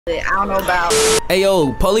I don't know about. Hey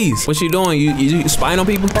yo, police! What you doing? You spying on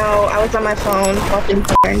people? No, I was on my phone watching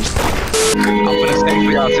porn. I'm gonna stay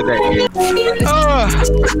for y'all today.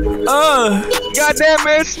 Goddamn,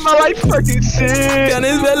 man, it smell like fucking shit. God,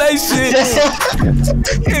 it smell like shit.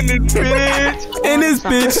 In this bitch. In this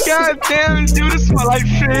bitch. Goddamn, dude, it smell like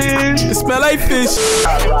fish. It smell like fish.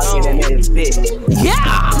 Rockin' in this bitch.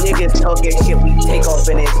 Yeah. Niggas talking shit, we take off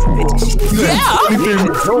in this bitch. Yeah.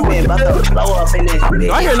 Niggas zooming, about to blow up in this bitch.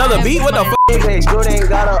 Do I hear another beat? What the fuck?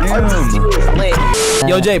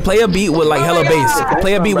 Yo, Jay, play a beat with like hella bass.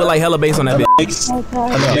 Play a beat with like hella bass on that bitch.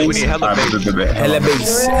 We need hella bass. Hella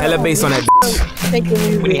bass. Hella bass on that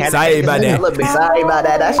bitch. We need hella Sorry about that. Sorry about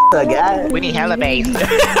that. That's a guy. We need hella bass.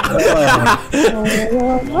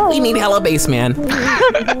 We need hella bass, man.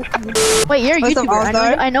 Wait, you're a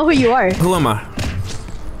YouTuber. I know who you are. Who am I?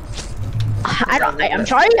 I'm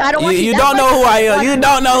sorry. I don't want you don't know who I am. You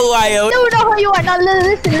don't know who I am. You don't know who you are. Now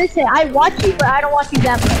listen. I watch you, but I don't watch you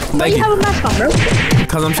that much. Why do you have a mask on, bro?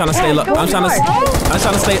 Cause I'm trying to stay low. I'm trying to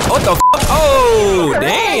stay. What the f? Oh,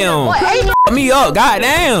 damn. Put me up.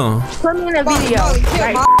 Goddamn. Put me in a video.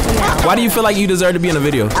 Right. Why do you feel like you deserve to be in a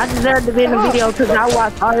video? I deserve to be in a video because I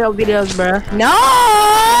watch all your videos, bro. No.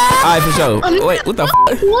 Alright, for sure. Wait, what the f?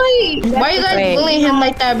 Why you guys bullying him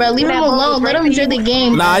like that, bro? Leave him alone. Let him enjoy the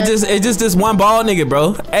game. Nah, it's just this one bald nigga,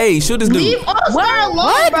 bro. Hey, shoot this dude. Leave All-Star alone,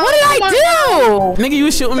 What? bro. What did I do? Nigga, you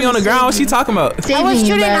was shooting me on the ground. What she talking about? I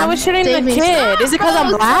was shooting the kid. Is it because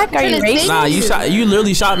I'm black? Are you racist? Nah, you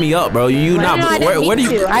literally shot me up, bro. You not. Where do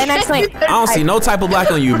you? I don't see no type of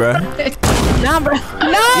black on you, bro. Nah, bro.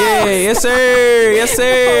 No. Yeah, yes sir, yes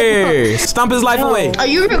sir. Stomp his life away. Are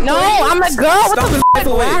you recording? No, I'm a girl. What Stomp his life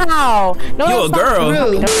away. Wow. No, You a girl?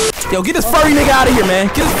 Yo, get this furry nigga out of here, man.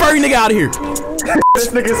 Get this furry nigga out of here.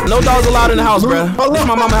 No dogs allowed in the house, bro. This is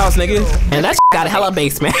my mama's house, nigga. And that got hella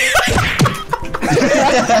bass, man.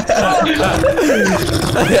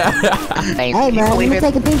 Hey man, let me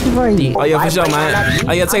take a picture for you. Oh yeah, for sure, man.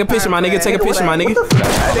 Oh yeah, take a picture, my nigga. Take a picture, my nigga.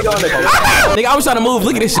 Nigga, I was trying to move.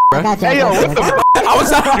 Look at this shit, bro. Hey yo, what the f? I was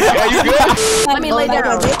trying. Yeah, you good? Let me lay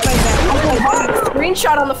down.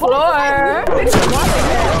 Screenshot on the floor.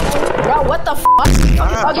 Bro, what the fuck?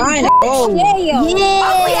 Yeah.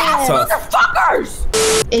 Motherfuckers!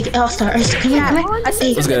 Hey, All-Star, come here.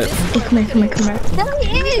 What's good? Hey, come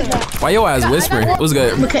here. Why your ass whispering? What's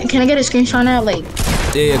good? Can I get a screenshot now? Like,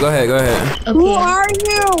 Yeah, go ahead, go ahead. okay. Who are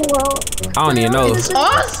you? I don't even know.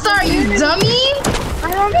 All-Star, you dummy! I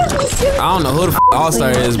don't know. I don't know who the f All-Star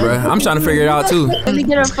is, bro. I'm trying to figure it out too. Let me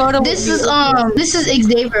get a photo. This is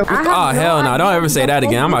Xavier. Oh hell no! Don't ever say that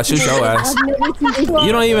again. I'm about to shoot your ass.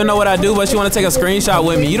 You don't even know what I do, but you want to take a screenshot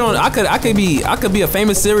with me. You don't. I could be a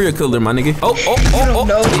famous serial killer, my nigga. Oh.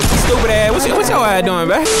 Stupid ass. What's your ass doing,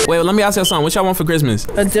 man? Wait, let me ask you something. What y'all want for Christmas?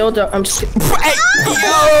 A dildo. I'm just kidding. Hey,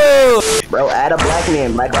 yo! Bro, add a black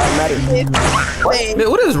man, black automatic. Man,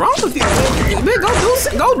 what is wrong with you? Man, go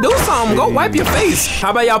do something. Go wipe your face.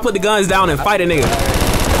 How about y'all put the guns down and fight a nigga?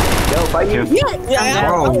 Yo, fight you.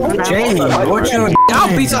 Bro, Jamie, what you? I'll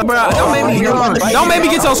beat you, bro. Don't make me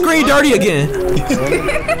get your screen dirty again.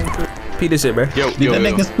 Pee this shit, bro. Yo.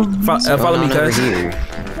 Follow me, cuz.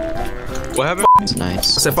 What happened? It's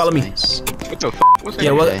nice. I said, follow me. What the f? What's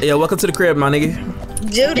Yeah, welcome to the crib, my nigga.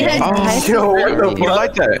 Judy. Yo, what the You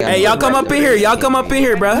like that? Hey, y'all come up in here. Y'all come up in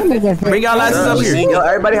here, bro. Bring y'all asses up here. Yo,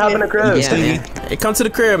 everybody hop in the crib. Yeah, man. Hey, come to the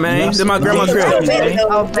crib, man. This is my grandma's crib.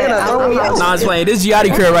 Nah, Nah, it's playing. This is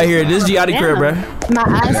Giatti crib right here. This is Giatti crib, bro. My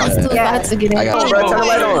eyes are still about to get in. I got bro, turn the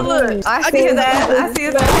light on. I see his ass. I see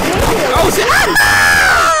his ass. Oh, shit.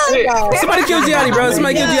 Somebody kill Giatti, bro.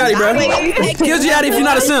 Somebody kill Giatti, bro. Kill Giatti if you're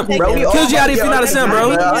not a simp. Kill Giatti if you're not a simp,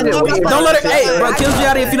 bro. Don't let her. Hey, bro, kill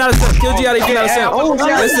Giatti if you're not a simp. Kill Giatti if you're not a simp.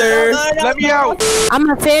 Yes, sir. Let me out. I'm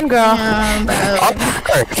a fangirl.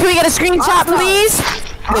 Can we get a screenshot, please?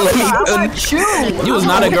 You was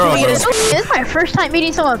not a girl, bro. This is my first time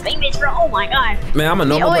meeting someone famous, bro. Oh my god. Man, I'm a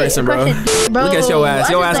normal person, bro. Look at your ass.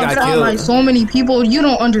 Your ass got Like killed. so many people, you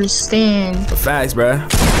don't understand. Facts, bro.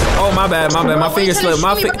 Oh, my bad. My finger slipped.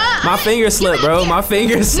 My finger slipped, bro. My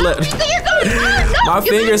finger slipped. My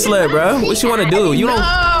finger slipped, bro. What you want to do? You don't.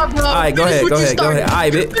 All right, go ahead. All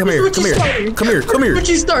right, bitch. Come here. What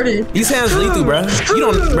you started? These hands lethal, bro. You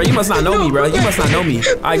don't, bro. You must not know me, bro. You must not know me.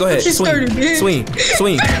 All right, go ahead. Swing.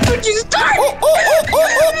 What you started?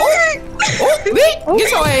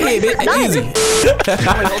 Get your ass here, bitch. Easy.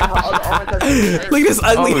 Look at this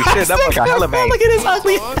ugly. Oh shit, that boy got hella bang. Look at this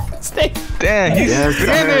ugly. Stay. Damn, he's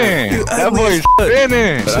spinning. That boy's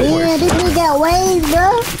spinning. Yeah, this nigga got waves,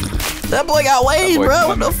 bro. That boy got waves, bro.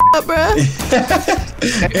 What the fuck, bro?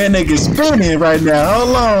 That nigga spinning right now.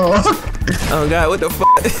 Hold on. Oh god, what the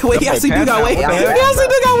fuck? Wait, y'all see you got wings. Y'all see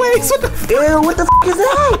you got wings. What the f? Ew, what the f is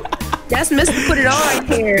that? That's Mr. Put It On right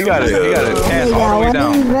here. You gotta cast all the way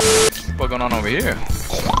down. What's going on over here?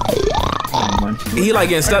 He like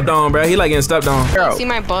getting stepped on, bro. He like getting stepped on. See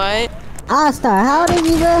my butt? All-Star, how old are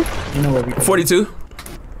you, bro? 42.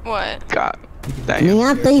 What? God. Damn. Me,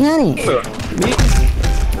 I'm 300.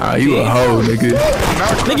 Ah, you a hoe, nigga.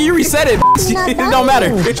 Nigga, you reset it. It don't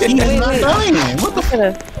matter. What the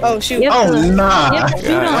fuck? Oh, shoot. Oh, nah.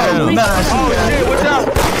 Damn.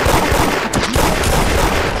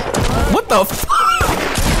 What the f?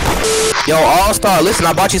 Yo, All-Star, listen,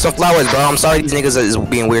 I bought you some flowers, bro. I'm sorry these niggas is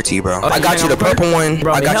being weird to you, bro. I got you the purple one.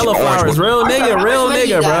 Bro, I got you hella the orange flowers. one. Real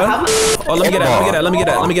nigga, bro. Oh, let me get that. Let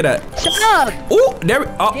me get that. Shut up. Ooh, there.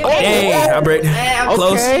 Oh, dang. I break.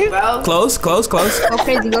 Close. Close. Go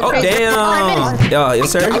crazy, go Oh, crazy. damn. Yeah,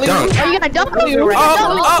 yes, sir. Oh, you gotta dunk me. Oh,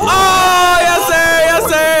 yes, sir.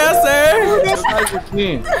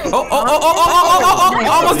 Oh,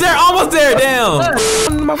 almost there. Damn.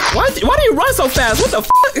 Why do you run so fast? What the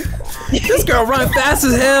fuck? This girl run fast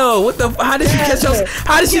as hell. What the? How did she catch up?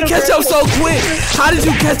 How did she catch up so quick? How did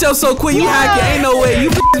you catch up so quick? You hacking? Ain't no way. You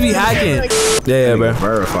be hacking. Yeah, bro.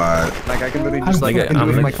 Verified. Like I can literally just Like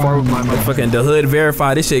I'm fucking the hood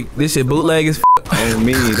verified. This shit bootleg as f. and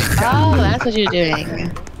me. Oh, that's what you're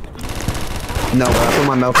doing. No, but I put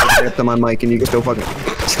my mouth up to my mic and you can still fucking.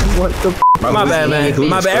 What the f? My bad, man.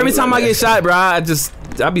 My bad. Every time I get shot, bro, I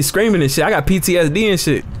be screaming and shit. I got PTSD and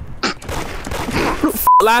shit.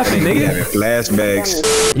 Laughing, nigga.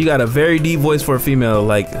 Flashbacks. You got a very deep voice for a female.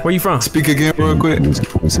 Like, where you from? Speak again real quick.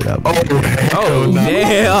 Oh,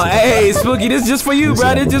 damn. Hey, Spooky, this is just for you,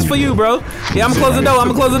 bro. This is just for you, bro. Yeah, I'm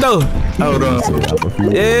gonna close the door. Hold on.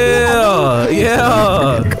 Yeah.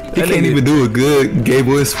 He can't even do a good gay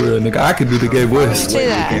voice for a nigga. I can do the gay voice. Say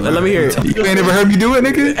that. Let me hear it. You ain't ever heard me do it,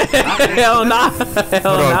 nigga? Hell nah.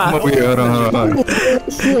 Hold on, come over here. Hold on.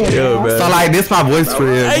 Yo, bro. So like, this my voice for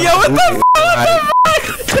him. Hey, yo, what the fuck?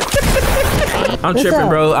 I'm tripping,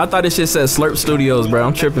 bro. I thought this shit said Slurp Studios, bro.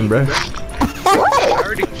 I'm tripping, bro.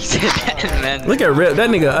 Look at Rip. That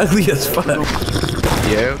nigga ugly as fuck.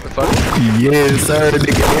 Yeah, what the fuck? Yes, sir,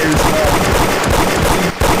 nigga.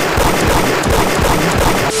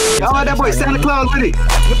 Y'all like that boy Santa Claus with it.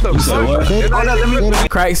 What the fuck? Hold on, let me.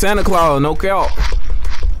 Crack Santa Claus, no cap.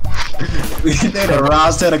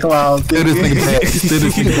 Around Santa Claus. Hey, bro,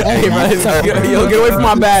 yo, get away from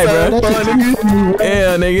my bag, bro.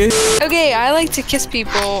 Yeah, nigga. Okay, I like to kiss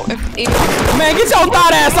people. Man, get your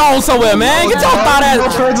thought ass on somewhere, man. Get your thought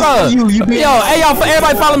ass, bro. Yo, hey, y'all,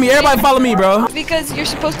 everybody follow me, bro. Because you're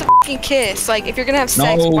supposed to fucking kiss. Like, if you're gonna have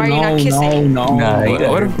sex, why are you not kissing?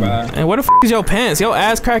 And where the f is your pants? Your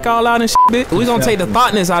ass crack all out and shit, bitch. We gonna take the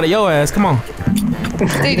thoughtness out of your ass. Come on.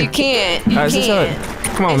 Dude, you can't. You Alright, can't.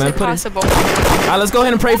 Come on, It's man. impossible. Alright, let's go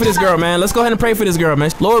ahead and pray for this girl, man. Let's go ahead and pray for this girl,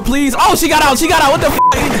 man. Lord, please. Oh, she got out. What the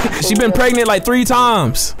f? She been pregnant like 3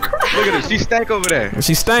 times. Look at her. She stank over there.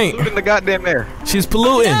 She stank. Polluting the goddamn air. She's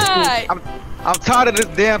polluting. God. I'm tired of this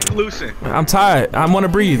damn pollution. I'm tired. I want to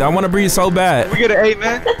breathe. I want to breathe so bad. We get an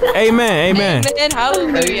amen. Amen. Amen.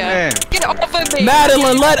 Hallelujah. Amen. Get off of me.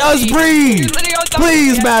 Madeline, let us breathe.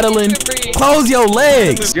 Please, Madeline. Close your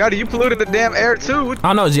legs. Giada, you polluted the damn air too.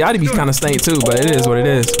 I know Giada be kind of stank too, but it is what it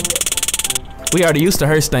is. We already used to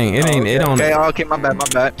her stink. It ain't. It don't. Okay, my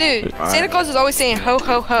bad. Dude, Santa Claus is always saying ho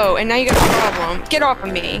ho ho, and now you got a problem. Get off of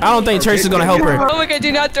me. I don't think church is gonna help her. Oh my God,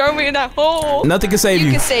 do not throw me in that hole. Nothing can save You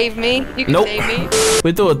you. can save me. You can Nope. save me.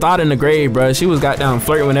 We threw a thought in the grave, bro. She was goddamn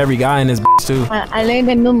flirting with every guy in this bitch too. I learned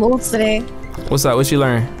a new move today. What's up? What you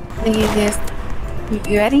learn? Look at this.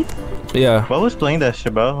 You ready? Yeah. What was playing that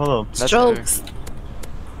shit, bro? Hold up. Strokes.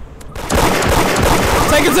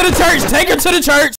 Take her to the church. Take her to the church.